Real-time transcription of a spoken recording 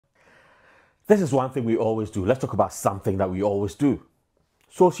This is one thing we always do. Let's talk about something that we always do.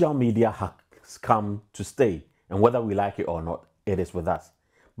 Social media has come to stay, and whether we like it or not, it is with us.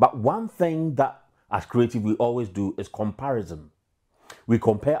 But one thing that as creative we always do is comparison. We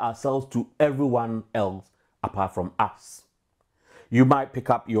compare ourselves to everyone else apart from us. You might pick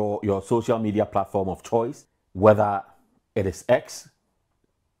up your social media platform of choice, whether it is X,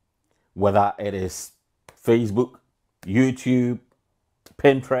 whether it is Facebook, YouTube,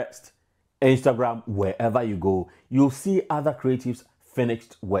 Pinterest, Instagram, wherever you go, you'll see other creatives'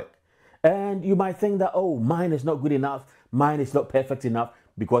 finished work. And you might think that, oh, mine is not good enough, mine is not perfect enough,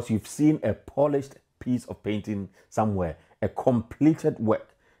 because you've seen a polished piece of painting somewhere, a completed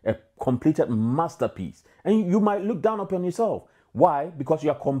work, a completed masterpiece. And you might look down upon yourself. Why? Because you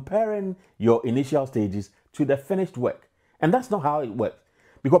are comparing your initial stages to the finished work. And that's not how it works.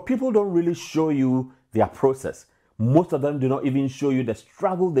 Because people don't really show you their process. Most of them do not even show you the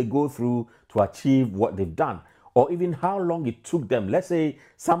struggle they go through to achieve what they've done, or even how long it took them. Let's say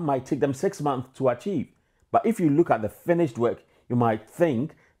some might take them 6 months to achieve. But if you look at the finished work, you might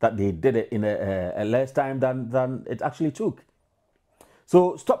think that they did it in a less time than it actually took.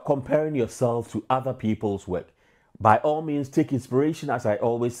 So stop comparing yourself to other people's work. By all means, take inspiration, as I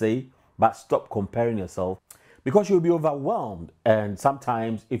always say, but stop comparing yourself, because you'll be overwhelmed. And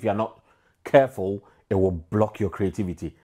sometimes, if you're not careful, it will block your creativity.